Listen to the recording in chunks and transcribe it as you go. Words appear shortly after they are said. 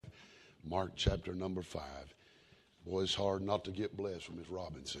Mark chapter number 5. Boy, it's hard not to get blessed when Miss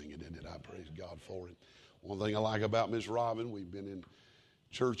Robin singing, isn't it? I praise God for it. One thing I like about Miss Robin, we've been in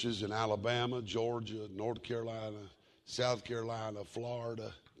churches in Alabama, Georgia, North Carolina, South Carolina,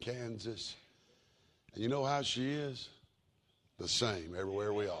 Florida, Kansas. And you know how she is? The same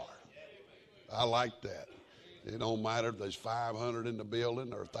everywhere we are. I like that. It don't matter if there's 500 in the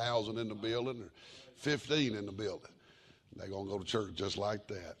building or 1,000 in the building or 15 in the building. They're going to go to church just like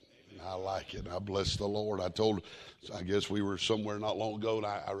that. And I like it. I bless the Lord. I guess we were somewhere not long ago, and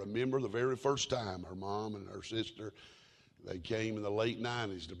I remember the very first time her mom and her sister, they came in the late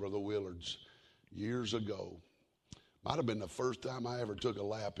 90s to Brother Willard's years ago. Might have been the first time I ever took a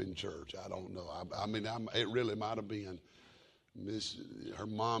lap in church. I don't know. It really might have been. Her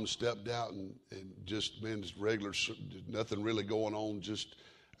mom stepped out and just been regular, nothing really going on, just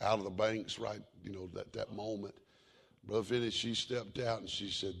out of the banks right, that moment. Brother Finney, she stepped out and she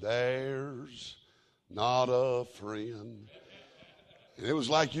said, "There's not a friend." And it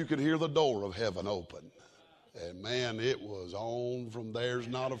was like you could hear the door of heaven open. And man, it was on from "There's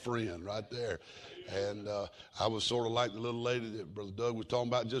not a friend" right there. And I was sort of like the little lady that Brother Doug was talking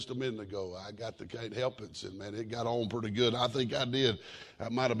about just a minute ago. I got the Can't Help It, and man, it got on pretty good. I think I did.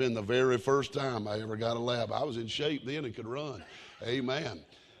 That might have been the very first time I ever got a lap. I was in shape then and could run. Amen.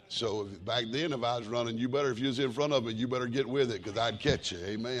 So back then, if I was running, if you was in front of me, you better get with it because I'd catch you.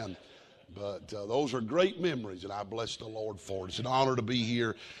 Amen. But those are great memories, and I bless the Lord for it. It's an honor to be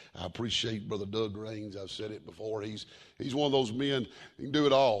here. I appreciate Brother Doug Raines. I've said it before. He's one of those men, he can do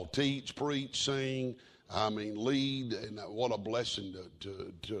it all. Teach, preach, sing, lead, and what a blessing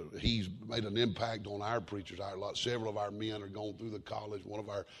he's made an impact on our preachers. Several of our men are going through the college. One of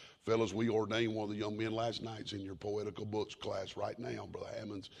our fellows, we ordained one of the young men last night in your poetical books class right now, Brother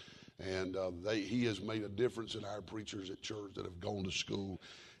Hammonds. And he has made a difference in our preachers at church that have gone to school.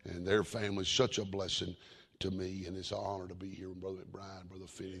 And their family is such a blessing to me, and it's an honor to be here with Brother McBride, Brother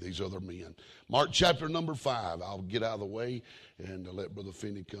Finney, these other men. Mark chapter number 5. I'll get out of the way and let Brother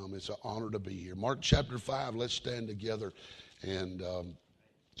Finney come. It's an honor to be here. Mark chapter 5, let's stand together, and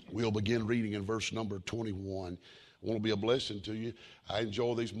we'll begin reading in verse number 21. I want to be a blessing to you. I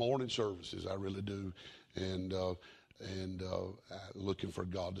enjoy these morning services, I really do, and looking for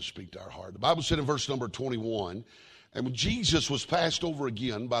God to speak to our heart. The Bible said in verse number 21, "And when Jesus was passed over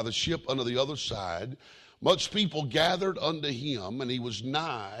again by the ship unto the other side, much people gathered unto him, and he was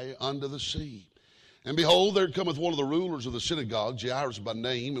nigh unto the sea. And behold, there cometh one of the rulers of the synagogue, Jairus by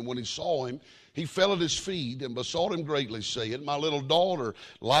name, and when he saw him, he fell at his feet and besought him greatly, saying, My little daughter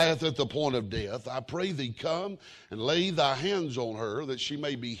lieth at the point of death. I pray thee, come and lay thy hands on her, that she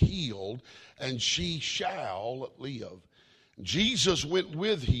may be healed, and she shall live. Jesus went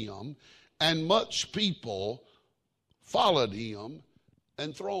with him, and much people followed him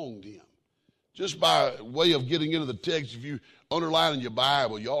and thronged him." Just by way of getting into the text, if you underline in your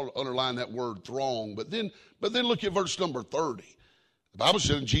Bible, you all underline that word throng. But then look at verse number 30. The Bible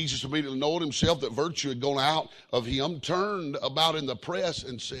said, Jesus immediately knowing himself that virtue had gone out of him, turned about in the press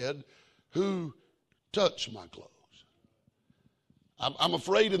and said, "Who touched my clothes?" I'm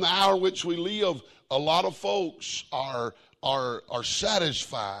afraid in the hour in which we live, a lot of folks are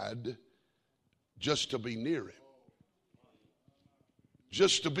satisfied just to be near him,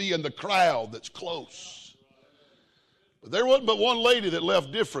 just to be in the crowd that's close. But there wasn't but one lady that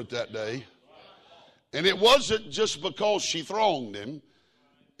left different that day. And it wasn't just because she thronged him.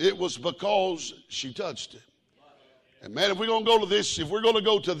 It was because she touched him. And man, if we're going to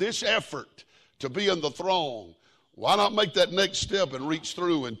go to this effort to be in the throng, why not make that next step and reach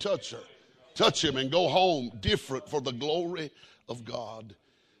through and touch her? Touch him and go home different for the glory of God.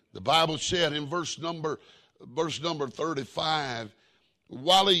 The Bible said in verse number 35,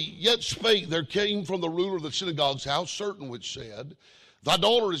 "While he yet spake, there came from the ruler of the synagogue's house certain which said, Thy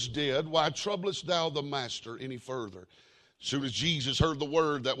daughter is dead, why troublest thou the master any further? As soon as Jesus heard the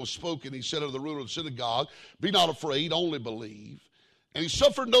word that was spoken, he said unto the ruler of the synagogue, Be not afraid, only believe. And he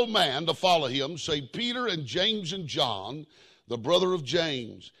suffered no man to follow him, save Peter and James and John, the brother of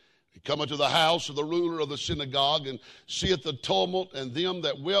James. He cometh to the house of the ruler of the synagogue, and seeth the tumult, and them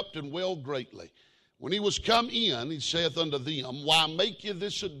that wept and wailed greatly. When he was come in, he saith unto them, Why make ye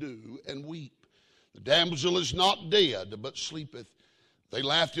this ado, and weep? The damsel is not dead, but sleepeth. They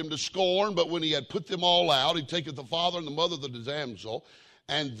laughed him to scorn, but when he had put them all out, he taketh the father and the mother of the damsel,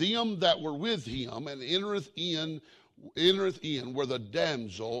 and them that were with him, and entereth in where the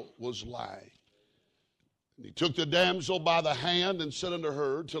damsel was lying. And he took the damsel by the hand, and said unto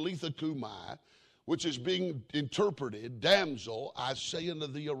her, Talitha cumi, which is being interpreted, Damsel, I say unto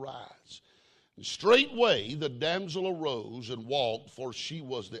thee, arise. Straightway the damsel arose and walked, for she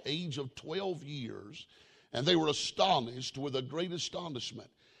was the age of 12 years, and they were astonished with a great astonishment.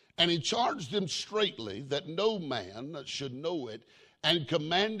 And he charged them straitly that no man should know it, and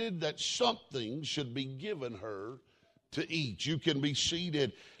commanded that something should be given her to eat. You can be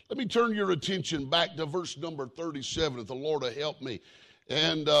seated. Let me turn your attention back to verse number 37, if the Lord will help me.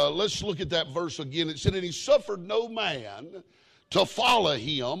 And let's look at that verse again. It said, and he suffered no man to follow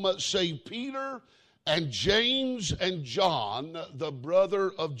him, save Peter and James and John, the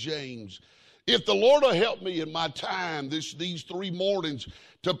brother of James. If the Lord will help me in my time these 3 mornings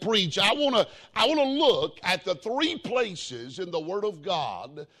to preach, I want to look at the 3 places in the Word of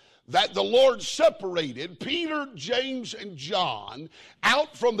God that the Lord separated Peter, James, and John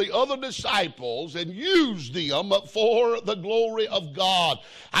out from the other disciples and used them for the glory of God.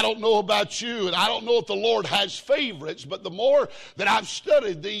 I don't know about you, and I don't know if the Lord has favorites, but the more that I've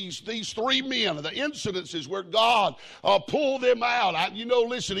studied these 3 men, the incidences where God pulled them out.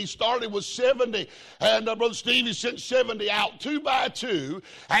 Listen, he started with 70, and Brother Steve, he sent 70 out 2 by 2,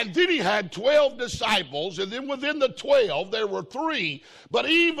 and then he had 12 disciples, and then within the 12 there were 3, but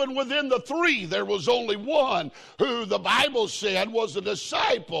even within the 3 there was only one who the Bible said was a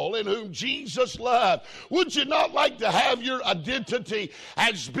disciple in whom Jesus loved. Would you not like to have your identity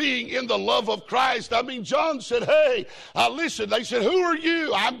as being in the love of Christ? I mean, John said, hey, listen, they said, who are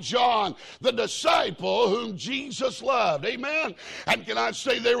you? I'm John, the disciple whom Jesus loved. Amen. And can I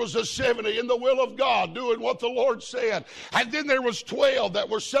say there was a 70 in the will of God doing what the Lord said. And then there was 12 that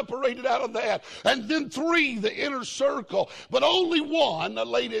were separated out of that. And then 3, the inner circle. But only one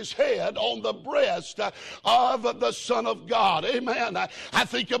laid his head on the breast of the Son of God. Amen. I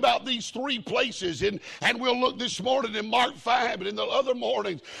think about these 3 places, and we'll look this morning in Mark 5, and in the other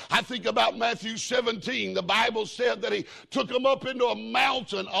mornings, I think about Matthew 17. The Bible said that he took them up into a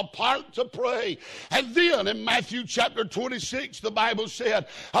mountain apart to pray. And then in Matthew chapter 26, the Bible said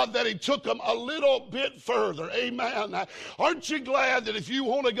that he took them a little bit further. Amen. Aren't you glad that if you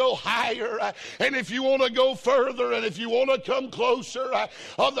want to go higher, and if you want to go further, and if you want to come closer,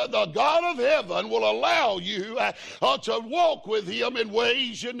 the God of heaven will allow you to walk with him in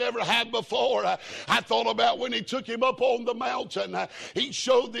ways you never had before. I thought about when he took him up on the mountain, he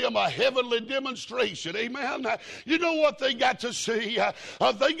showed them a heavenly demonstration. Amen. You know what they got to see?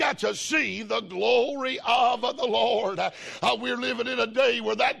 They got to see the glory of the Lord. We're living in a day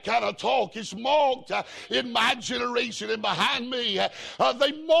where that kind of talk is mocked in my generation and behind me.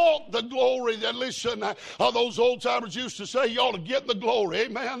 They mock the glory. That listen, those old timers used to say, you ought to get the glory.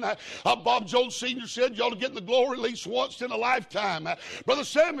 Amen. Bob Jones Sr. said, you ought to get in the glory at least once in a lifetime. Brother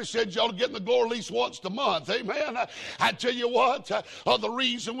Sammy said, you ought to get in the glory at least once a month. Amen. I tell you what, the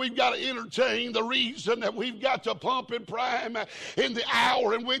reason we've got to entertain, the reason that we've got to pump and prime in the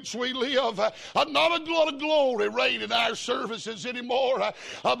hour in which we live, not a lot of glory reign in our services anymore.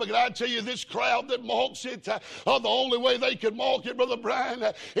 But I tell you, this crowd that mocks it, the only way they can mock it, Brother Brian,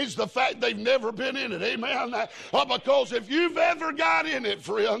 is the fact they've never been in it. Amen. Because if you've ever got in it,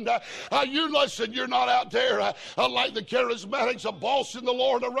 friend, you're not out there like the charismatics of bossing the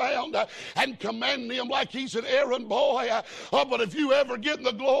Lord around and commanding him like he's an errand boy. But if you ever get in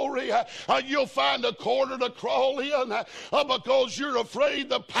the glory, you'll find a corner to crawl in because you're afraid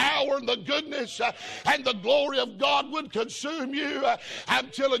the power and the goodness and the glory of God would consume you. I'm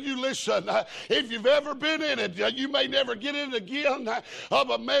telling you, listen, if you've ever been in it, you may never get in it again,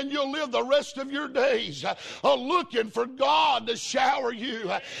 but man, you'll live the rest of your days looking for God to shower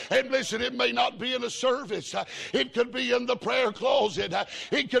you. And listen, it may not be in a service. It could be in the prayer closet.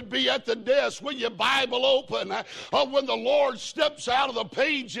 It could be at the desk with your Bible open. When the Lord steps out of the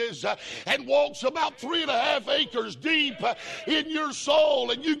pages and walks about 3.5 acres deep in your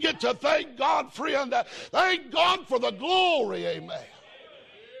soul, and you get to thank God, friend. Thank God for the glory. Amen.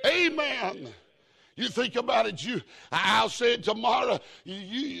 Amen. You think about it, I'll say it tomorrow.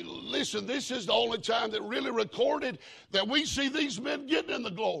 Listen, this is the only time that really recorded that we see these men getting in the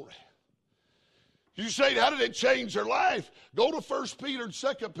glory. You say, how did it change their life? Go to 1 Peter and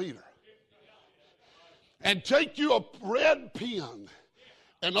 2 Peter. And take you a red pen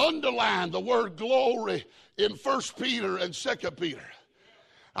and underline the word glory in 1 Peter and 2 Peter.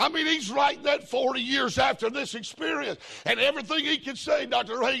 I mean, he's writing that 40 years after this experience. And everything he can say,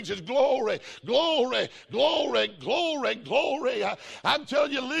 Dr. Haynes, is glory, glory, glory, glory, glory. I'm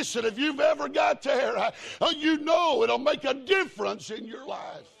telling you, listen, if you've ever got there, you know it'll make a difference in your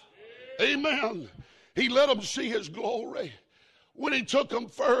life. Amen. He let them see his glory. When he took them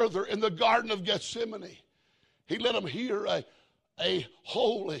further in the Garden of Gethsemane, he let them hear a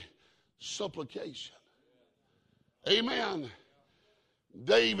holy supplication. Amen.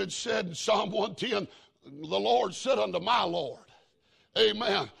 David said in Psalm 110, the Lord said unto my Lord.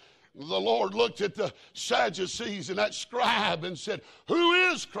 Amen. The Lord looked at the Sadducees and that scribe and said, who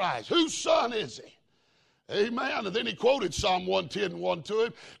is Christ? Whose son is he? Amen. And then he quoted Psalm 110:1 to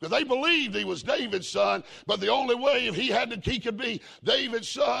him, because they believed he was David's son, but the only way if he could be David's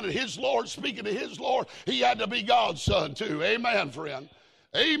son and his Lord speaking to his Lord, he had to be God's son too. Amen, friend.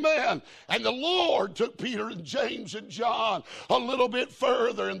 Amen. And the Lord took Peter and James and John a little bit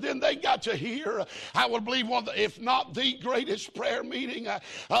further, and then they got to hear, I would believe, one of the, if not the greatest prayer meeting.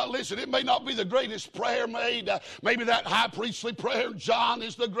 Listen, it may not be the greatest prayer made. Maybe that high priestly prayer, John,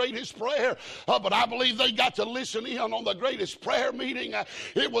 is the greatest prayer. But I believe they got to listen in on the greatest prayer meeting.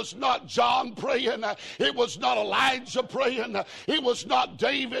 It was not John praying. It was not Elijah praying. It was not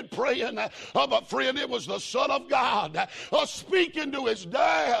David praying. But friend, it was the Son of God speaking to his dad.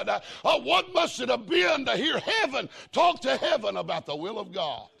 What must it have been to hear heaven talk to heaven about the will of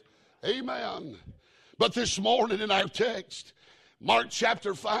God? Amen. But this morning in our text, Mark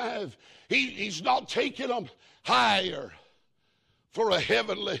chapter 5, he's not taking them higher for a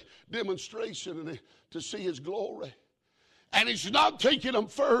heavenly demonstration and to see his glory. And he's not taking them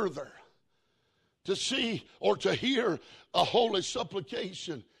further to see or to hear a holy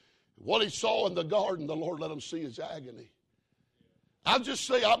supplication. What he saw in the garden, the Lord let him see his agony. I'll just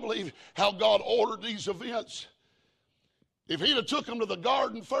say I believe how God ordered these events. If he'd have took them to the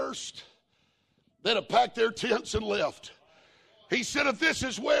garden first, they'd have packed their tents and left. He said, if this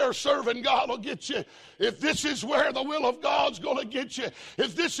is where serving God will get you, if this is where the will of God's going to get you,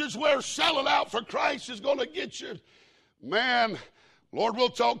 if this is where selling out for Christ is going to get you, man, Lord, we'll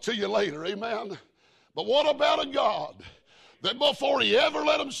talk to you later, amen. But what about a God that before he ever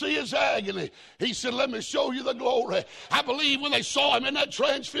let him see his agony, he said, let me show you the glory. I believe when they saw him in that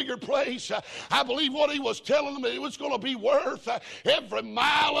transfigured place, I believe what he was telling them, it was going to be worth every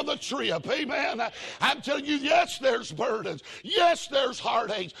mile of the trip. Amen. I'm telling you, yes, there's burdens. Yes, there's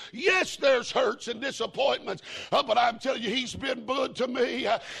heartaches. Yes, there's hurts and disappointments. But I'm telling you, he's been good to me.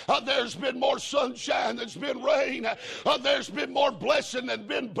 There's been more sunshine than's been rain. There's been more blessing than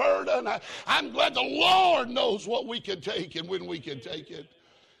been burden. I'm glad the Lord knows what we can take and when we can take it.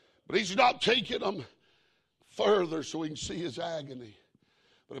 But he's not taking them further so we can see his agony.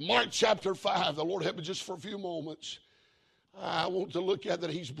 But in Mark chapter 5, the Lord help me just for a few moments, I want to look at that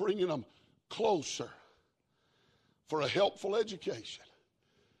he's bringing them closer for a helpful education.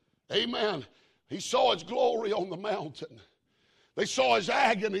 Amen. He saw his glory on the mountain. They saw his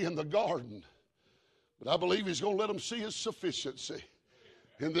agony in the garden. But I believe he's going to let them see his sufficiency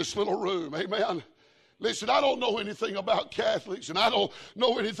in this little room. Amen. Listen, I don't know anything about Catholics, and I don't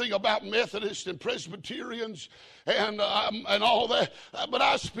know anything about Methodists and Presbyterians and all that, but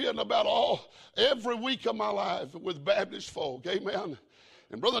I spend about every week of my life with Baptist folk. Amen.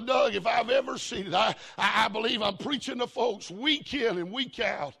 And Brother Doug, if I've ever seen it, I believe I'm preaching to folks week in and week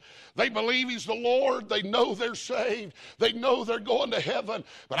out. They believe he's the Lord. They know they're saved. They know they're going to heaven.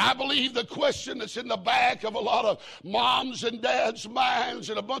 But I believe the question that's in the back of a lot of moms and dads' minds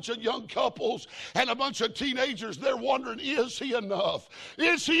and a bunch of young couples and a bunch of teenagers, they're wondering, is he enough?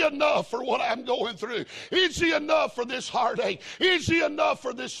 Is he enough for what I'm going through? Is he enough for this heartache? Is he enough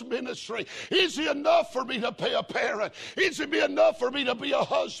for this ministry? Is he enough for me to be a parent? Is he enough for me to be a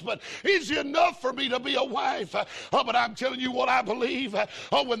husband? Is he enough for me to be a wife? But I'm telling you what I believe.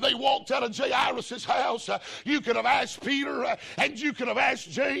 When they walked out of Jairus' house, you could have asked Peter and you could have asked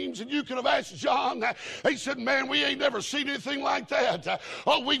James and you could have asked John. They said, man, we ain't never seen anything like that.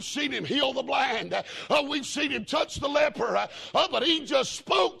 We've seen him heal the blind. We've seen him touch the leper. But he just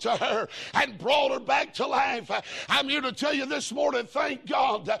spoke to her and brought her back to life. I'm here to tell you this morning, thank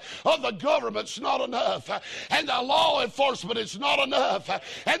God, the government's not enough, and the law enforcement is not enough,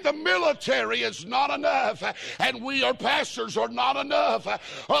 and the military is not enough, and we, our pastors, are not enough.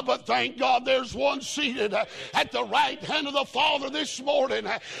 But thank God there's one seated at the right hand of the Father this morning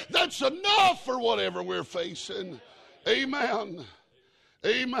that's enough for whatever we're facing. Amen.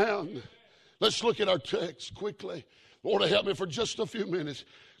 Amen. Let's look at our text quickly. Lord, help me for just a few minutes.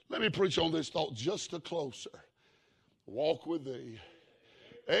 Let me preach on this thought. Just a closer walk with thee.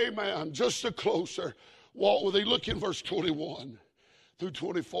 Amen. Just a closer walk with thee. Look in verse 21 through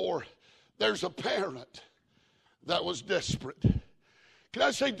 24. There's a parent that was desperate. Can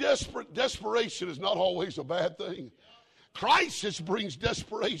I say desperation is not always a bad thing? Crisis brings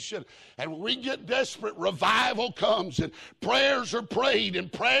desperation. And when we get desperate, revival comes and prayers are prayed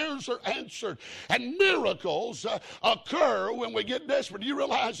and prayers are answered. And miracles occur when we get desperate. Do you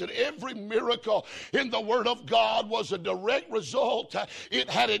realize that every miracle in the Word of God was a direct result? It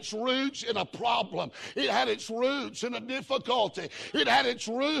had its roots in a problem. It had its roots in a difficulty. It had its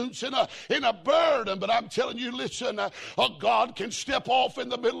roots in a burden. But I'm telling you, listen, God can step off in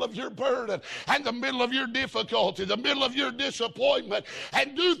the middle of your burden and the middle of your difficulty, the middle of your disappointment,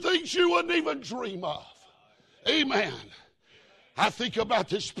 and do things you wouldn't even dream of. Amen. I think about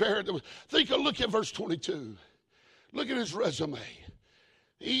this spirit. Look at verse 22. Look at his resume.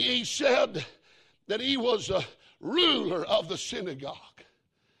 He said that he was a ruler of the synagogue.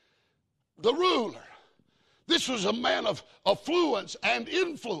 The ruler. This was a man of affluence and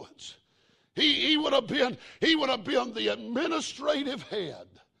influence. He would have been the administrative head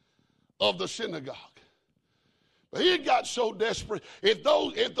of the synagogue. But he had got so desperate. If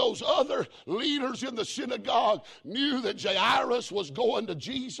those other leaders in the synagogue knew that Jairus was going to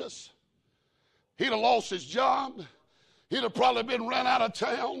Jesus, he'd have lost his job. He'd have probably been run out of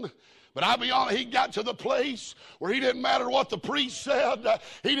town. But I'll be honest, he got to the place where he didn't matter what the priest said.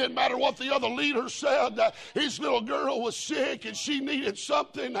 He didn't matter what the other leaders said. His little girl was sick and she needed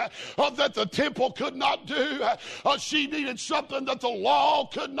something that the temple could not do. She needed something that the law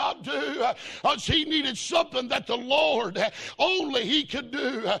could not do. She needed something that the Lord only he could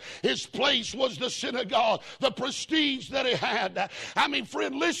do. His place was the synagogue, the prestige that he had. I mean,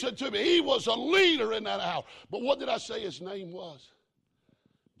 friend, listen to me. He was a leader in that hour. But what did I say his name was?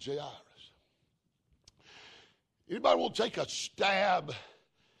 Jairus. Anybody will take a stab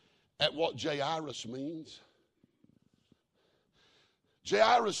at what Jairus means?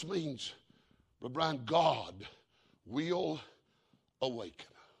 Jairus means, Brother Brian, God will awaken.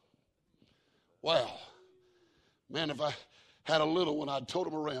 Wow. Man, if I had a little one, I'd tote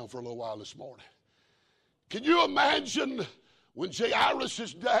him around for a little while this morning. Can you imagine when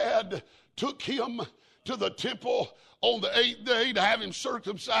Jairus' dad took him to the temple on the 8th day to have him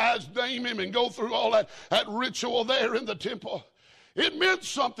circumcised, name him, and go through all that ritual there in the temple? It meant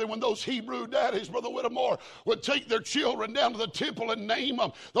something when those Hebrew daddies, Brother Whittemore, would take their children down to the temple and name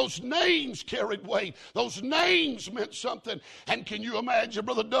them. Those names carried weight. Those names meant something. And can you imagine,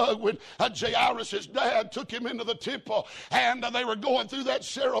 Brother Doug, when Jairus' dad took him into the temple and they were going through that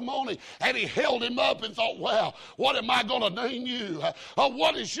ceremony and he held him up and thought, wow, what am I going to name you?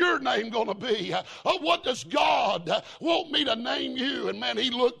 What is your name going to be? What does God want me to name you? And man, he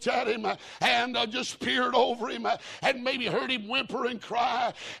looked at him and just peered over him and maybe heard him whimper and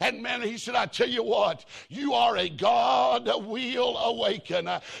cry. And man, he said, I tell you what, you are a God will awaken.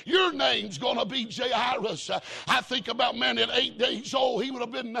 Your name's going to be Jairus. I think about, man, at 8 days old, he would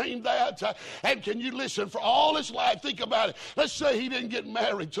have been named that. And can you listen, for all his life, think about it. Let's say he didn't get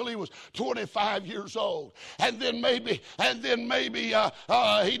married till he was 25 years old. And then maybe he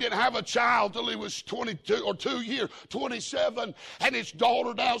didn't have a child till he was 22 or 2 years, 27. And his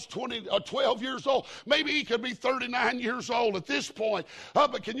daughter now is 12 years old. Maybe he could be 39 years old at this point.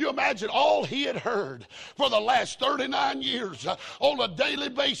 But can you imagine all he had heard for the last 39 years on a daily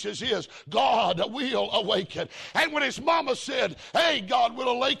basis is God will awaken. And when his mama said, hey, God will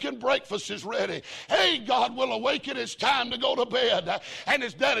awaken, breakfast is ready. Hey, God will awaken, it's time to go to bed. And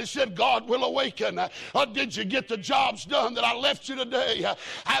his daddy said, God will awaken. Did you get the jobs done that I left you today?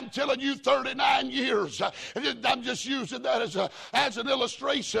 I'm telling you, 39 years. I'm just using that as an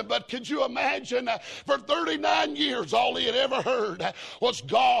illustration. But could you imagine for 39 years all he had ever heard was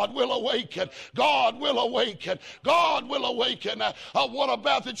God will awaken. God will awaken. God will awaken. What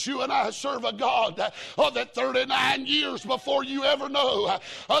about that you and I serve a God that 39 years before you ever know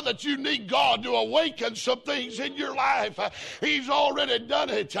that you need God to awaken some things in your life? He's already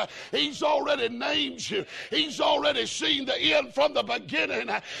done it. He's already named you. He's already seen the end from the beginning.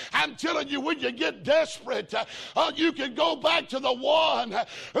 I'm telling you, when you get desperate, you can go back to the one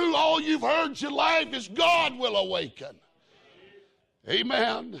who all you've heard your life is God will awaken.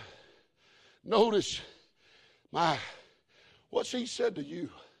 Amen. Notice what's he said to you?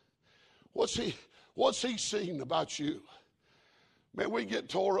 What's he seen about you? Man, we get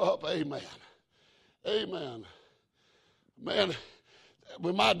tore up. Amen. Amen. Man,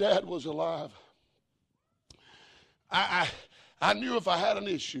 when my dad was alive, I knew if I had an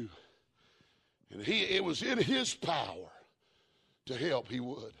issue and it was in his power to help, he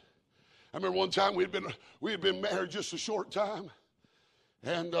would. I remember one time we had been married just a short time.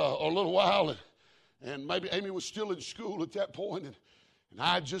 And a little while, and maybe Amy was still in school at that point, and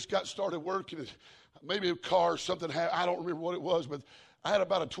I just got started working. And maybe a car or something happened. I don't remember what it was, but I had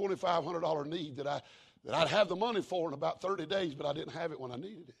about a $2,500 need that that I'd have the money for in about 30 days, but I didn't have it when I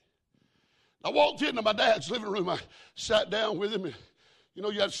needed it. I walked into my dad's living room. I sat down with him, and you know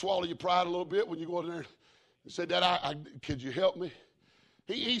you have to swallow your pride a little bit when you go in there and say, Dad, could you help me?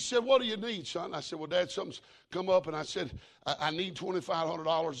 He said, what do you need, son? I said, well, Dad, something's come up. And I said, I need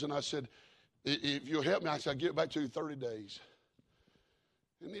 $2,500. And I said, if you'll help me, I said, I'll give it back to you in 30 days.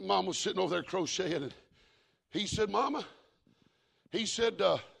 And the mom was sitting over there crocheting. And he said, Mama, he said,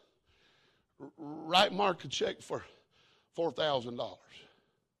 write Mark a check for $4,000.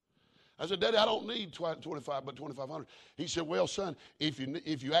 I said, Daddy, I don't need 25, but 2,500. He said, well, son, if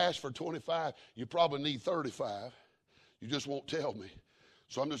you ask for 25, you probably need 35. You just won't tell me.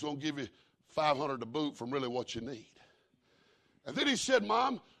 So I'm just going to give you 500 to boot from really what you need. And then he said,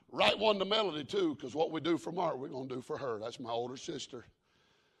 Mom, write one to Melody too, because what we do for Mark, we're going to do for her. That's my older sister.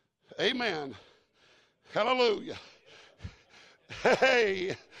 Amen. Hallelujah.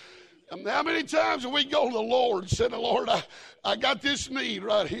 Hey, how many times have we go to the Lord and said, Lord, I got this need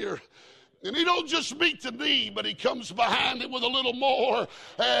right here. And he don't just meet the need, but he comes behind it with a little more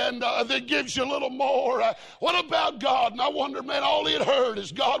and then gives you a little more. What about God? And I wonder, man, all he had heard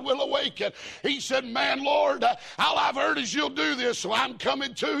is God will awaken. He said, man, Lord, all I've heard is you'll do this, so I'm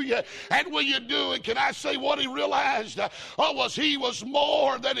coming to you. And will you do it? Can I say what he realized? Was he was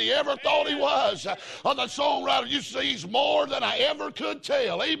more than he ever thought he was. The songwriter used to say, he's more than I ever could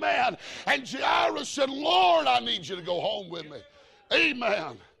tell. Amen. And Jairus said, Lord, I need you to go home with me.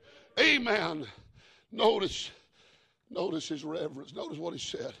 Amen. Amen. Notice his reverence. Notice what he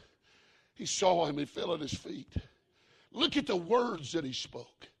said. He saw him. He fell at his feet. Look at the words that he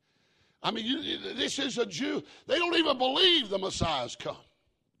spoke. I mean, this is a Jew. They don't even believe the Messiah's come.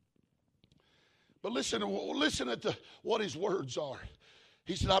 But listen to what his words are.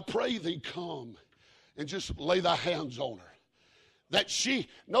 He said, I pray thee come and just lay thy hands on her, that she,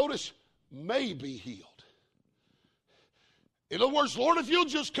 notice, may be healed. In other words, Lord, if you'll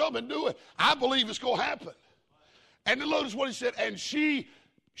just come and do it, I believe it's going to happen. And then notice what he said, and she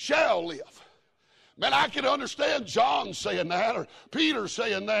shall live. Man, I can understand John saying that, or Peter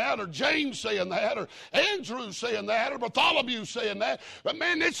saying that, or James saying that, or Andrew saying that, or Bartholomew saying that. But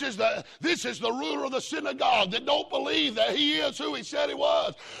man, this is the ruler of the synagogue that don't believe that he is who he said he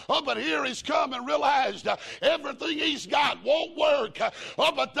was. But here he's come and realized everything he's got won't work.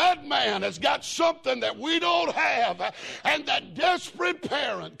 But that man has got something that we don't have. And that desperate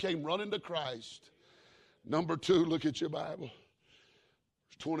parent came running to Christ. Number 2, look at your Bible.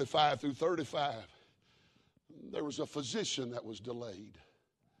 25 through 35. There was a physician that was delayed.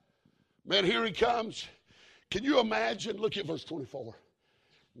 Man, here he comes. Can you imagine? Look at verse 24.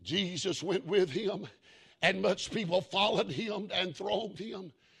 Jesus went with him, and much people followed him and thronged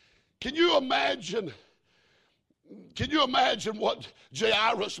him. Can you imagine? Can you imagine what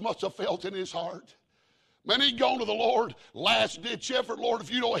Jairus must have felt in his heart? Man, he'd gone to the Lord, last ditch effort. Lord,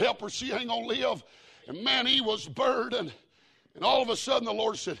 if you don't help her, she ain't gonna live. And man, he was burdened. And all of a sudden the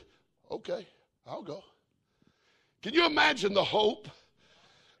Lord said, okay, I'll go. Can you imagine the hope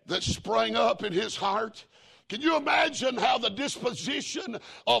that sprang up in his heart? Can you imagine how the disposition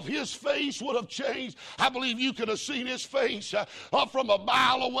of his face would have changed? I believe you could have seen his face from a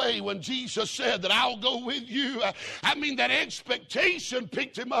mile away when Jesus said that I'll go with you. I mean, that expectation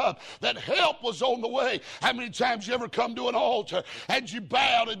picked him up. That help was on the way. How many times you ever come to an altar and you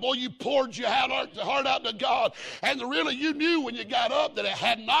bowed and boy, you poured your heart out to God, and really you knew when you got up that it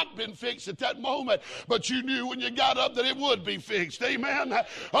had not been fixed at that moment, but you knew when you got up that it would be fixed. Amen.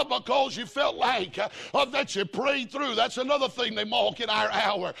 Because you felt like that you prayed through. That's another thing they mock in our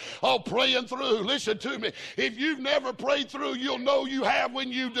hour. Oh, praying through. Listen to me. If you've never prayed through, you'll know you have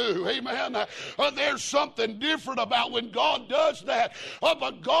when you do. Amen. There's something different about when God does that.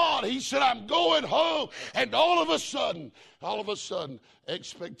 But God, he said, I'm going home. And all of a sudden,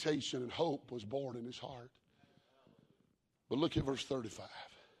 expectation and hope was born in his heart. But look at verse 35.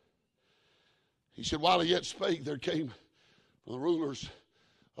 He said, while he yet spake, there came from the rulers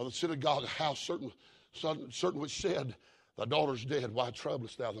of the synagogue house certain which said, thy daughter's dead, why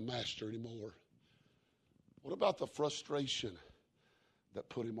troublest thou the master anymore? What about the frustration that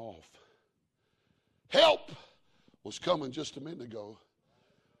put him off? Help was coming just a minute ago,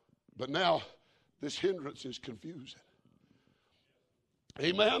 but now this hindrance is confusing.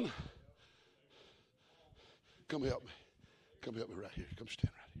 Amen? Come help me. Come help me right here. Come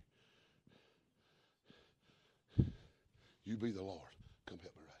stand right here. You be the Lord. Come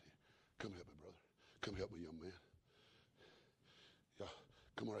help me right here. Come help me, brother. Come help me, young man. Y'all,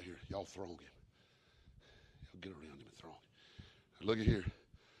 come right here. Y'all throng him. Y'all get around him and throng him. Look at here.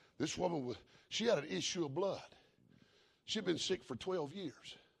 This woman, she had an issue of blood. She'd been sick for 12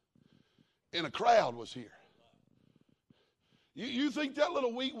 years. and a crowd was here. You think that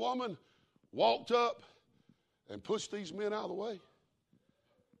little weak woman walked up and pushed these men out of the way?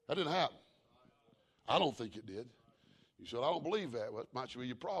 That didn't happen. I don't think it did. You said, I don't believe that. Well, it might be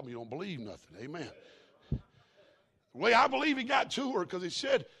your problem. You don't believe nothing. Amen. The way I believe he got to her, because he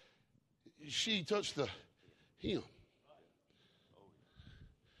said she touched the hem.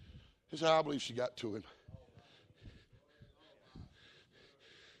 Here's how I believe she got to him.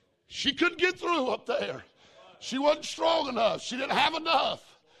 She couldn't get through up there. She wasn't strong enough. She didn't have enough.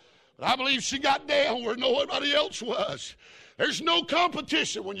 But I believe she got down where nobody else was. There's no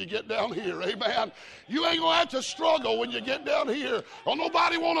competition when you get down here, amen. You ain't going to have to struggle when you get down here. Don't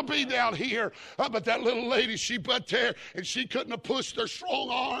nobody want to be down here. But that little lady, she put there, and she couldn't have pushed their strong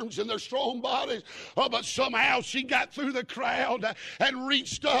arms and their strong bodies. But somehow she got through the crowd and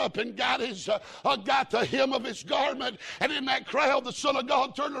reached up and got the hem of his garment. And in that crowd, the Son of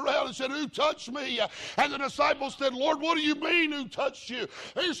God turned around and said, who touched me? And the disciples said, Lord, what do you mean who touched you?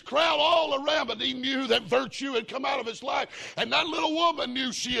 There's crowd all around, but he knew that virtue had come out of his life. And that little woman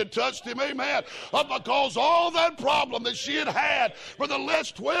knew she had touched him, amen, because all that problem that she had had for the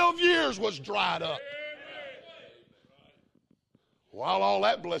last 12 years was dried up. While all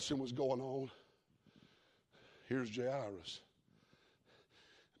that blessing was going on, here's Jairus.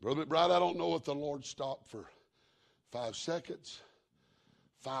 Brother McBride, I don't know if the Lord stopped for 5 seconds,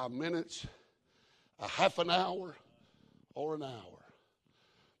 5 minutes, a half an hour, or an hour.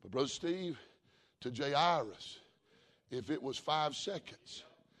 But Brother Steve, to Jairus, if it was 5 seconds,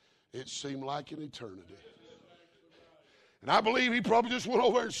 it seemed like an eternity. And I believe he probably just went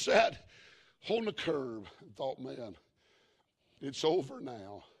over and sat on the curb and thought, man, it's over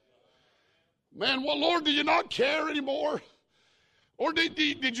now. Man, well, Lord, do you not care anymore? Or did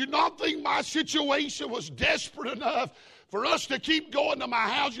you not think my situation was desperate enough for us to keep going to my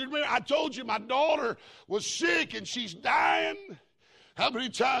house? You remember I told you my daughter was sick and she's dying. How many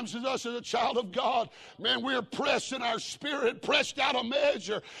times is us as a child of God, man, we're pressed in our spirit, pressed out of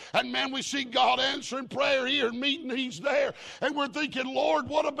measure. And man, we see God answering prayer here and meeting needs there. And we're thinking, Lord,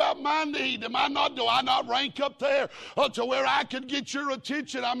 what about my need? Do I not rank up there to where I could get your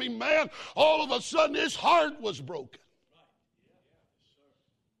attention? I mean, man, all of a sudden his heart was broken.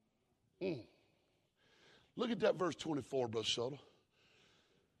 Look at that verse 24, Brother Soto.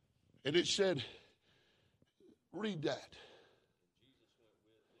 And it said, read that.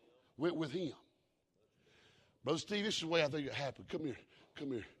 Went with him. Brother Steve, this is the way I think it happened. Come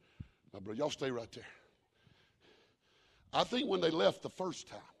here. Now, brother, y'all stay right there. I think when they left the first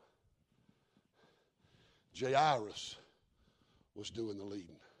time, Jairus was doing the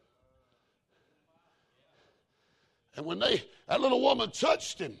leading. And when that little woman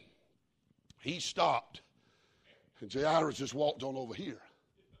touched him, he stopped. And Jairus just walked on over here.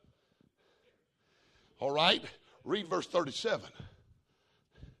 All right? Read verse 37.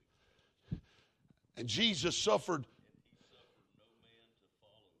 And Jesus suffered.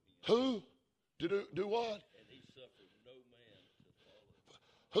 Who? Do what? And he suffered no man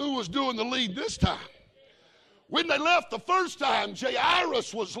to follow. Who was doing the lead this time? When they left the first time,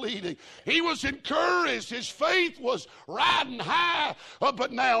 Jairus was leading. He was encouraged. His faith was riding high.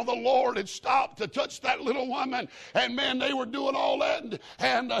 But now the Lord had stopped to touch that little woman. And man, they were doing all that.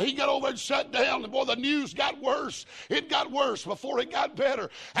 And he got over and sat down. And boy, the news got worse. It got worse before it got better.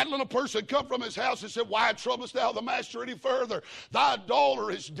 That little person come from his house and said, why troublest thou the master any further? Thy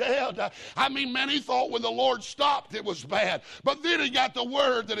daughter is dead. I mean, man, he thought when the Lord stopped it was bad. But then he got the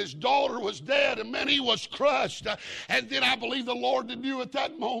word that his daughter was dead. And man, he was crushed. And then I believe the Lord knew at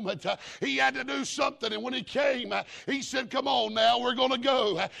that moment he had to do something. And when he came, he said, come on now, we're going to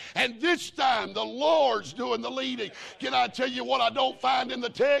go. And this time the Lord's doing the leading. Can I tell you what I don't find in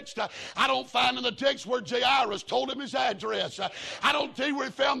the text? I don't find in the text where Jairus told him his address. I don't tell you where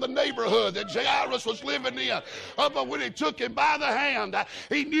he found the neighborhood that Jairus was living in. But when he took him by the hand,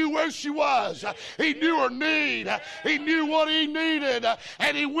 he knew where she was. He knew her need. He knew what he needed.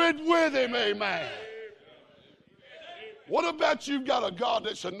 And he went with him, amen. What about you've got a God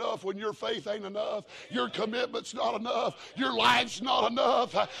that's enough when your faith ain't enough, your commitment's not enough, your life's not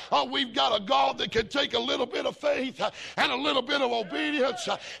enough? We've got a God that can take a little bit of faith and a little bit of obedience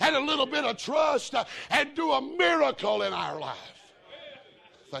and a little bit of trust and do a miracle in our life.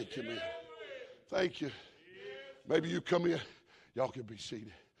 Thank you, man. Thank you. Maybe you come in. Y'all can be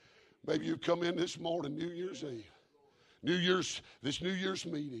seated. Maybe you come in this morning, New Year's Eve. This New Year's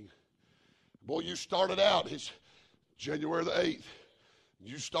meeting. Boy, you started out, it's January the 8th.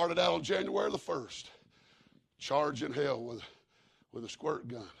 You started out on January the 1st, charging hell with a squirt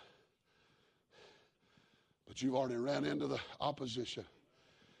gun. But you've already ran into the opposition.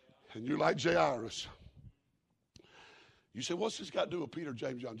 And you're like Jairus. You say, what's this got to do with Peter,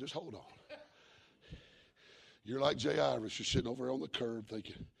 James, John? Just hold on. You're like Jairus. You're sitting over there on the curb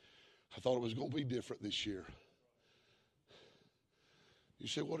thinking, I thought it was going to be different this year. You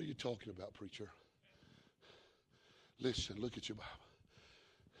say, what are you talking about, preacher? Listen, look at your Bible.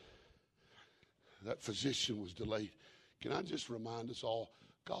 That physician was delayed. Can I just remind us all,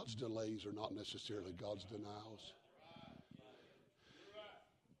 God's delays are not necessarily God's denials.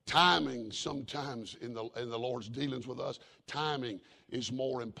 Timing sometimes in the Lord's dealings with us, timing is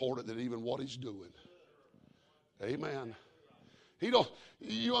more important than even what he's doing. Amen.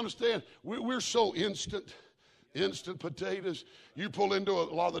 You understand, we're so instant potatoes. You pull into a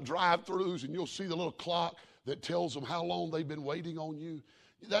lot of the drive-thrus and you'll see the little clock that tells them how long they've been waiting on you.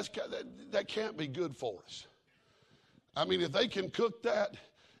 That can't be good for us. I mean, if they can cook that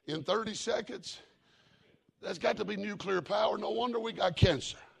in 30 seconds, that's got to be nuclear power. No wonder we got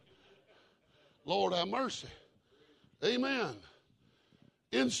cancer. Lord have mercy. Amen.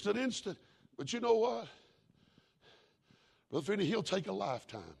 Instant. But you know what? Brother Finney, he'll take a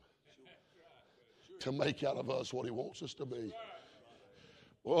lifetime to make out of us what he wants us to be.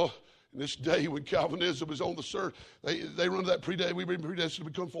 Well, in this day when Calvinism is on the surge, they run to that predestined, we've been predestined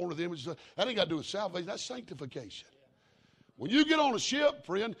to become formed with the image. That ain't got to do with salvation. That's sanctification. When you get on a ship,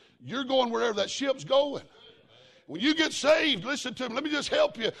 friend, you're going wherever that ship's going. When you get saved, listen to me, let me just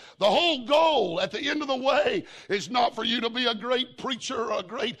help you. The whole goal at the end of the way is not for you to be a great preacher or a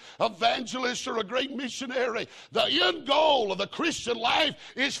great evangelist or a great missionary. The end goal of the Christian life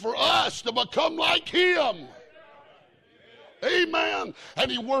is for us to become like him. Amen.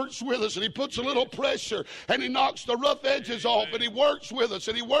 And he works with us and he puts a little pressure and he knocks the rough edges off and he works with us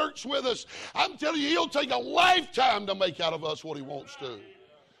and he works with us. I'm telling you, he'll take a lifetime to make out of us what he wants to.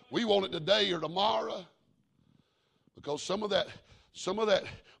 We want it today or tomorrow. Because some of that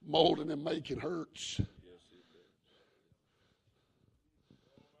molding and making hurts.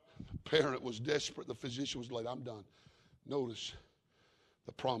 The parent was desperate. The physician was late. I'm done. Notice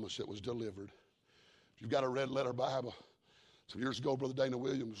the promise that was delivered. If you've got a red letter Bible, some years ago, Brother Dana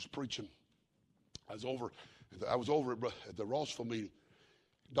Williams was preaching. I was over at the Rossville meeting.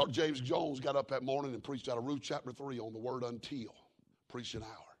 Dr. James Jones got up that morning and preached out of Ruth chapter 3 on the word until. Preached an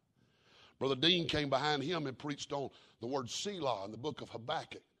hour. Brother Dean came behind him and preached on the word Selah in the book of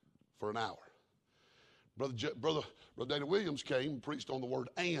Habakkuk for an hour. Brother Dana Williams came and preached on the word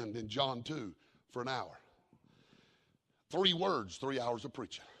and in John 2 for an hour. 3 words, 3 hours of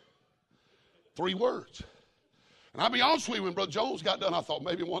preaching. 3 words. And I'll be honest with you, when Brother Jones got done, I thought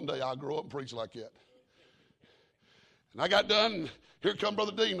maybe one day I'll grow up and preach like that. And I got done, and here come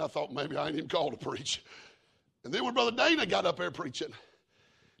Brother Dean. I thought maybe I ain't even called to preach. And then when Brother Dana got up there preaching,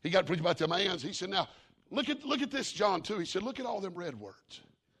 he got to preach about them hands. He said, now, look at this John 2. He said, look at all them red words.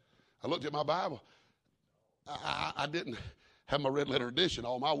 I looked at my Bible. I didn't have my red letter edition.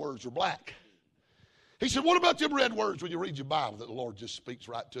 All my words are black. He said, what about them red words when you read your Bible that the Lord just speaks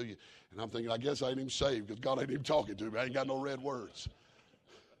right to you? And I'm thinking, I guess I ain't even saved because God ain't even talking to me. I ain't got no red words.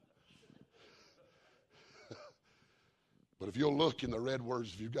 But if you'll look in the red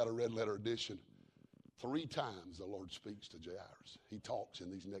words, if you've got a red letter edition, 3 times the Lord speaks to Jairus. He talks in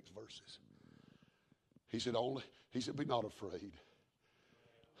these next verses. He said, be not afraid.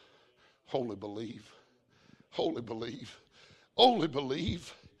 Only believe. Only believe. Only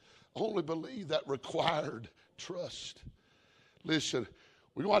believe. Only believe. That required trust. Listen,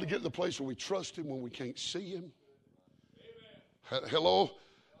 we want to get to the place where we trust him when we can't see him. Hello?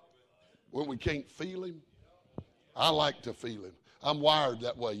 When we can't feel him. I like to feel him. I'm wired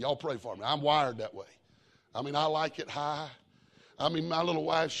that way. Y'all pray for me. I'm wired that way. I mean, I like it high. I mean, my little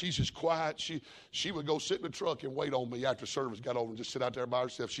wife, she's just quiet. She would go sit in the truck and wait on me after service got over and just sit out there by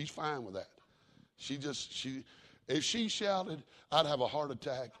herself. She's fine with that. If she shouted, I'd have a heart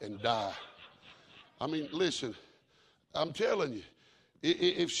attack and die. I mean, listen, I'm telling you,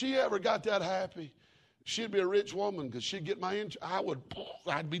 if she ever got that happy, she'd be a rich woman because she'd get my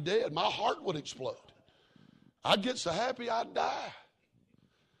I'd be dead. My heart would explode. I'd get so happy I'd die.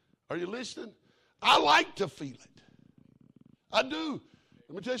 Are you listening? I like to feel it. I do.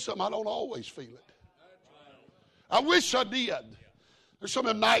 Let me tell you something, I don't always feel it. I wish I did. There's some of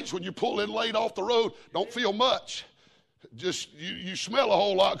them nights when you pull in late off the road, don't feel much. Just, you smell a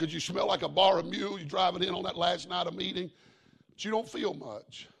whole lot because you smell like a bar of mule. You're driving in on that last night of meeting, but you don't feel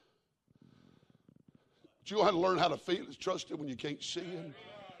much. But you don't have to learn how to feel it. Trust him when you can't see him.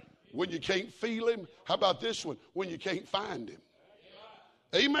 When you can't feel him. How about this one? When you can't find him.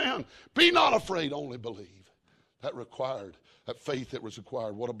 Amen. Be not afraid, only believe. That faith that was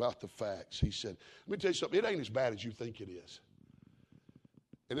required. What about the facts? He said, let me tell you something. It ain't as bad as you think it is.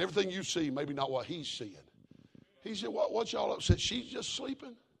 And everything you see, maybe not what he's seeing. He said, what y'all upset? She's just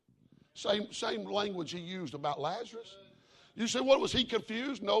sleeping? Same language he used about Lazarus. You say, what, was he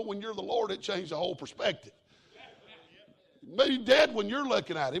confused? No, when you're the Lord, it changed the whole perspective. Maybe dead when you're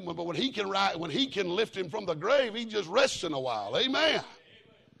looking at him, but when he can lift him from the grave, he just rests in a while. Amen.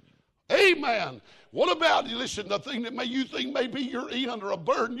 Amen. What about, listen, the thing that you think may be your under a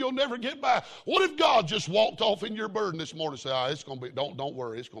burden you'll never get by? What if God just walked off in your burden this morning and said, it's going to be, don't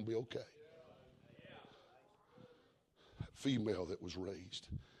worry, it's going to be okay. That female that was raised.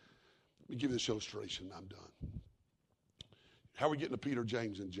 Let me give you this illustration and I'm done. How are we getting to Peter,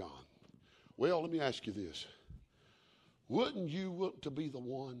 James, and John? Well, let me ask you this. Wouldn't you want to be the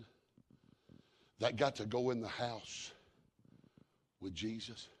one that got to go in the house with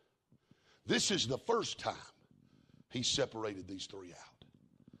Jesus? This is the first time he separated these three out.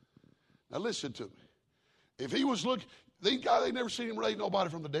 Now listen to me. If he was looking, these guys, they never seen him raise nobody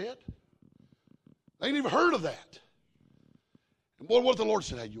from the dead. They ain't even heard of that. And boy, what if the Lord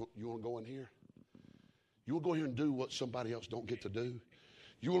said, hey, you want to go in here? You want to go in here and do what somebody else don't get to do?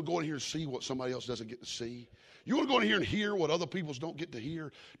 You want to go in here and see what somebody else doesn't get to see? You want to go in here and hear what other people don't get to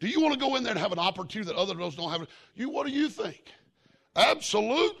hear? Do you want to go in there and have an opportunity that others don't have? What do you think?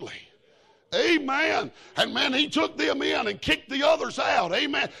 Absolutely. Amen. And man, he took them in and kicked the others out.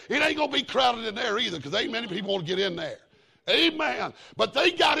 Amen. It ain't going to be crowded in there either because ain't many people want to get in there. Amen. But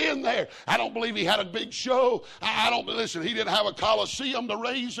they got in there. I don't believe he had a big show. Listen, he didn't have a coliseum to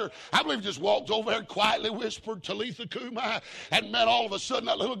raise her. I believe he just walked over there and quietly whispered, Talitha Kumai. And man, all of a sudden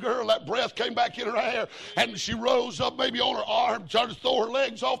that little girl, that breath came back in her hair. And she rose up maybe on her arm, started to throw her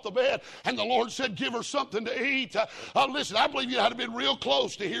legs off the bed. And the Lord said, give her something to eat. Listen, I believe you had to been real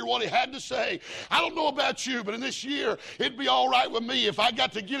close to hear what he had to say. I don't know about you, but in this year, it'd be all right with me if I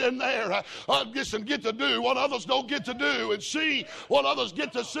got to get in there and get to do what others don't get to do. And see what others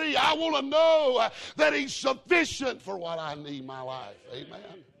get to see. I want to know that he's sufficient for what I need in my life. Amen.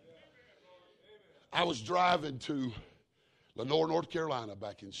 I was driving to Lenore, North Carolina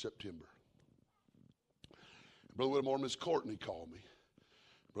back in September. Brother Whittemore and Miss Courtney called me.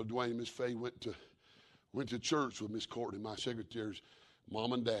 Brother Dwayne and Miss Faye went to church with Miss Courtney, my secretary's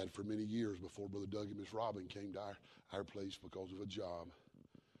mom and dad, for many years before Brother Doug and Miss Robin came to our place because of a job.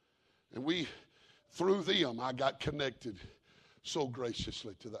 And through them, I got connected so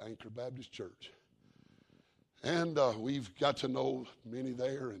graciously to the Anchor Baptist Church. And we've got to know many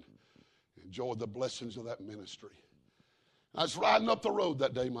there and enjoyed the blessings of that ministry. I was riding up the road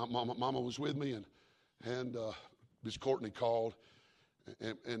that day. My mama was with me, and Miss Courtney called.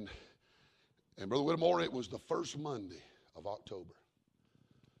 And Brother Whittemore, it was the first Monday of October.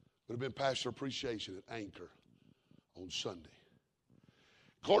 It would have been Pastor Appreciation at Anchor on Sunday.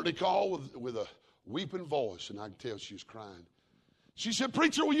 Courtney called with a weeping voice, and I can tell she was crying. She said,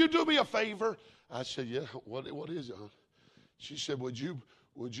 preacher, will you do me a favor? I said, yeah, what is it, huh? She said, would you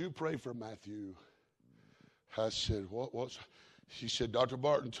pray for Matthew? I said, what's? She said, Dr.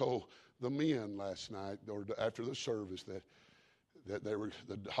 Barton told the men last night, or after the service, that the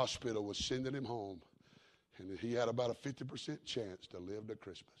hospital was sending him home, and that he had about a 50% chance to live to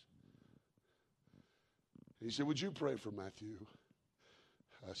Christmas. He said, would you pray for Matthew?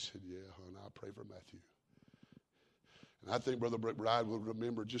 I said, yeah, hon, I'll pray for Matthew. And I think Brother Bride will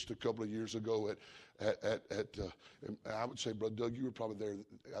remember just a couple of years ago I would say, Brother Doug, you were probably there.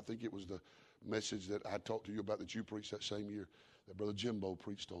 I think it was the message that I talked to you about that you preached that same year, that Brother Jimbo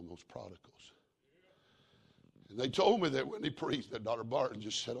preached on those prodigals. And they told me that when he preached, that Dr. Barton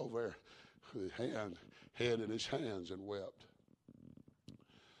just sat over there with his head in his hands and wept.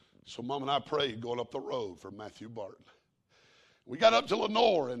 So Mom and I prayed going up the road for Matthew Barton. We got up to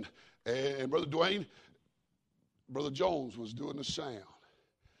Lenore, and Brother Dwayne, Brother Jones was doing the sound.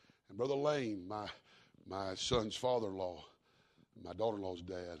 And Brother Lane, my son's father-in-law, my daughter-in-law's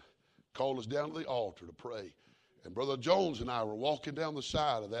dad, called us down to the altar to pray. And Brother Jones and I were walking down the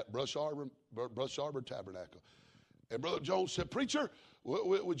side of that Brush Arbor Tabernacle. And Brother Jones said, preacher,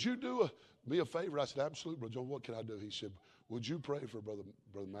 would you do me a favor? I said, absolutely, Brother Jones, what can I do? He said, would you pray for Brother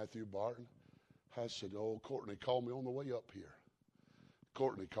Matthew Barton? I said, oh, Courtney called me on the way up here.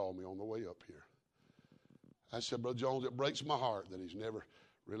 Courtney called me on the way up here. I said, Brother Jones, it breaks my heart that he's never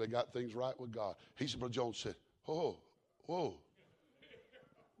really got things right with God. He said, Brother Jones said, whoa.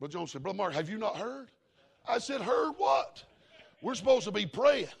 Brother Jones said, Brother Mark, have you not heard? I said, heard what? We're supposed to be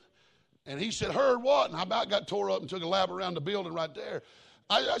praying. And he said, heard what? And I about got tore up and took a lap around the building right there.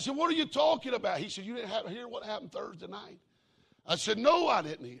 I said, what are you talking about? He said, you didn't hear what happened Thursday night? I said, no, I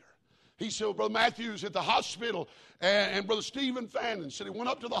didn't hear. He said, well, Brother Matthew's at the hospital, and Brother Stephen Fannin said he went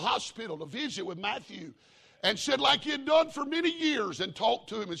up to the hospital to visit with Matthew. and said like he had done for many years, and talked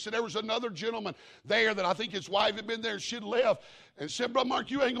to him, and said there was another gentleman there that I think his wife had been there and she'd left, and said, Brother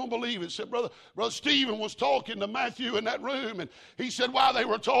Mark, you ain't going to believe it. Said, Brother Stephen was talking to Matthew in that room, and he said while they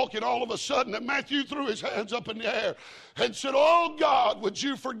were talking, all of a sudden, that Matthew threw his hands up in the air and said, oh, God, would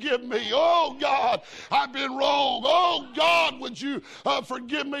you forgive me? Oh, God, I've been wrong. Oh, God, would you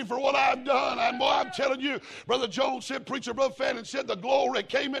forgive me for what I've done? And boy, I'm telling you, Brother Jones said, Preacher Brother Fannin said the glory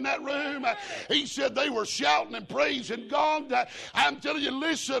came in that room. He said they were shouting and praising God. I'm telling you,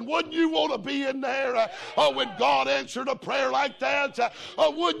 listen, wouldn't you want to be in there when God answered a prayer like that?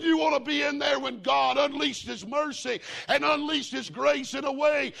 Wouldn't you want to be in there when God unleashed His mercy and unleashed His grace in a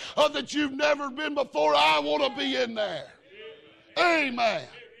way that you've never been before? I want to be in there. Amen.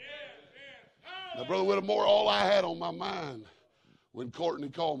 Now, Brother Whittemore, all I had on my mind when Courtney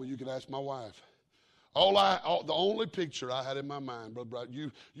called me, you can ask my wife. The only picture I had in my mind, Brother,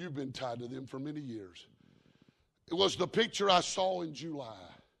 you've been tied to them for many years. It was the picture I saw in July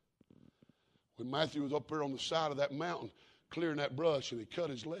when Matthew was up there on the side of that mountain clearing that brush, and he cut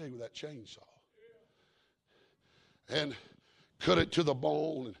his leg with that chainsaw and cut it to the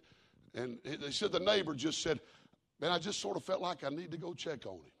bone. And they said the neighbor just said, man, I just sort of felt like I need to go check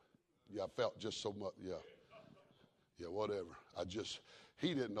on him. Yeah, I felt just so much. Yeah, whatever.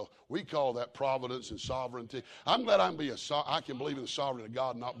 He didn't know. We call that providence and sovereignty. I'm glad I can believe in the sovereignty of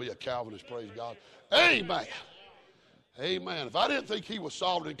God and not be a Calvinist, praise God. Amen. Amen. If I didn't think He was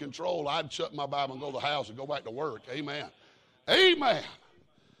sovereign in control, I'd shut my Bible and go to the house and go back to work. Amen. Amen.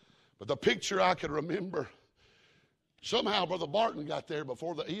 But the picture I could remember, somehow Brother Barton got there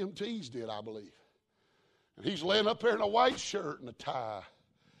before the EMTs did, I believe. And he's laying up there in a white shirt and a tie,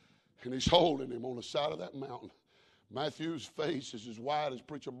 and he's holding him on the side of that mountain. Matthew's face is as wide as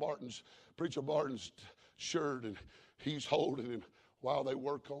Preacher Barton's shirt, and he's holding him while they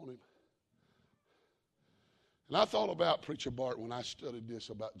work on him. And I thought about Preacher Barton when I studied this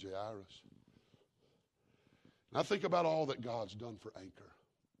about Jairus. And I think about all that God's done for Anchor.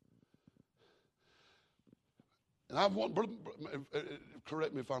 And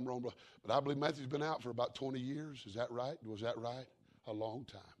correct me if I'm wrong, but I believe Matthew's been out for about 20 years. Is that right? Was that right? A long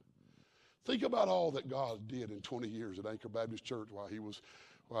time. Think about all that God did in 20 years at Anchor Baptist Church while he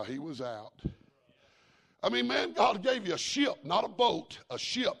was out. I mean, man, God gave you a ship, not a boat, a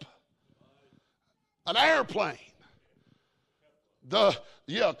ship, an airplane.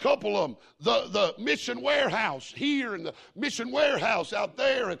 A couple of them. The mission warehouse here and the mission warehouse out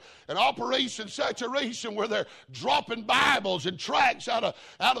there, and Operation Saturation, where they're dropping Bibles and tracts out of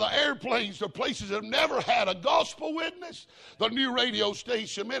the airplanes to places that have never had a gospel witness. The new radio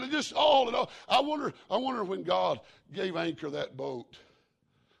station, man, it just all in all. I wonder when God gave Anchor that boat,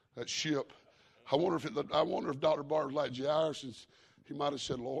 that ship. I wonder if Dr. Barr was like Jairus, he might have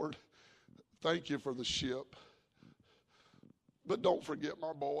said, Lord, thank you for the ship, but don't forget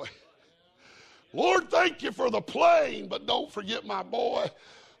my boy. Lord, thank you for the plane, but don't forget my boy.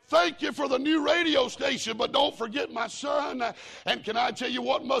 Thank you for the new radio station, but don't forget my son. And can I tell you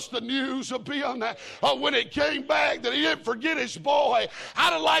what must the news have been when it came back that he didn't forget his boy?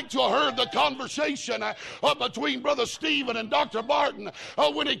 I'd have liked to have heard the conversation between Brother Stephen and Dr. Barton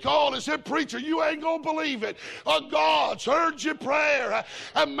when he called and said, Preacher, you ain't going to believe it. God's heard your prayer.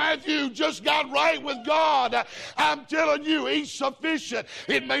 And Matthew just got right with God. I'm telling you, He's sufficient.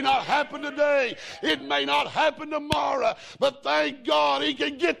 It may not happen today. It may not happen tomorrow. But thank God He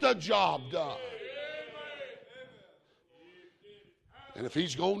can get the job done. And if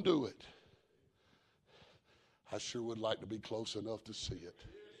He's going to do it, I sure would like to be close enough to see it,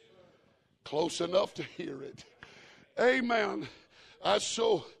 close enough to hear it. Amen.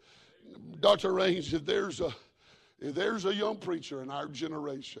 Dr. Raines, if there's a young preacher in our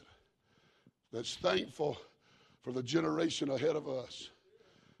generation that's thankful for the generation ahead of us,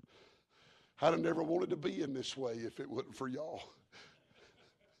 I'd have never wanted to be in this way if it wasn't for y'all.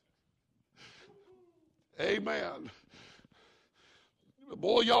 Amen.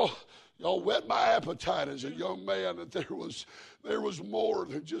 Boy, y'all whet my appetite as a young man that there was more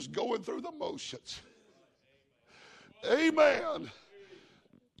than just going through the motions. Amen.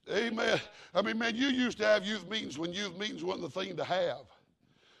 Amen. I mean, man, you used to have youth meetings when youth meetings wasn't the thing to have.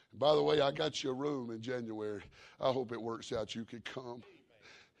 And by the way, I got you a room in January. I hope it works out. You could come.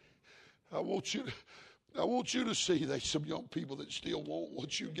 I want you to see there's some young people that still want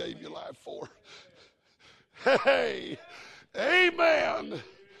what you gave your life for. Hey, amen.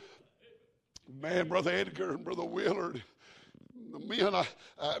 Man, Brother Edgar and Brother Willard, the men,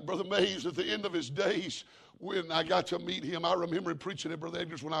 Brother Mays, at the end of his days, when I got to meet him, I remember him preaching at Brother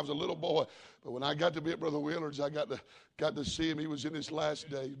Edgar's when I was a little boy. But when I got to be at Brother Willard's, I got to see him. He was in his last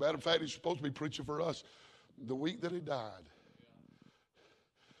days. Matter of fact, he's supposed to be preaching for us the week that he died.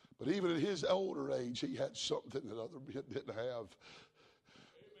 But even at his older age, he had something that other men didn't have.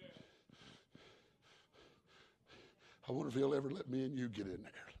 I wonder if he'll ever let me and you get in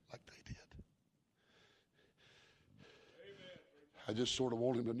there like they did. I just sort of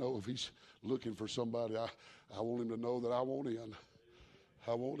want him to know if he's looking for somebody, I want him to know that I want in.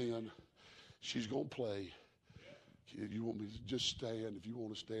 I want in. She's going to play. You want me to just stand? If you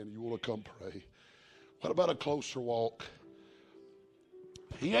want to stand, you want to come pray. What about a closer walk?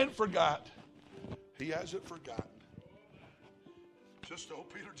 He ain't forgot. He hasn't forgotten. Just so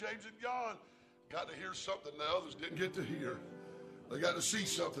Peter, James, and John got to hear something the others didn't get to hear. They got to see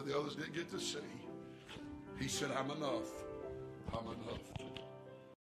something the others didn't get to see. He said, I'm enough. I'm enough.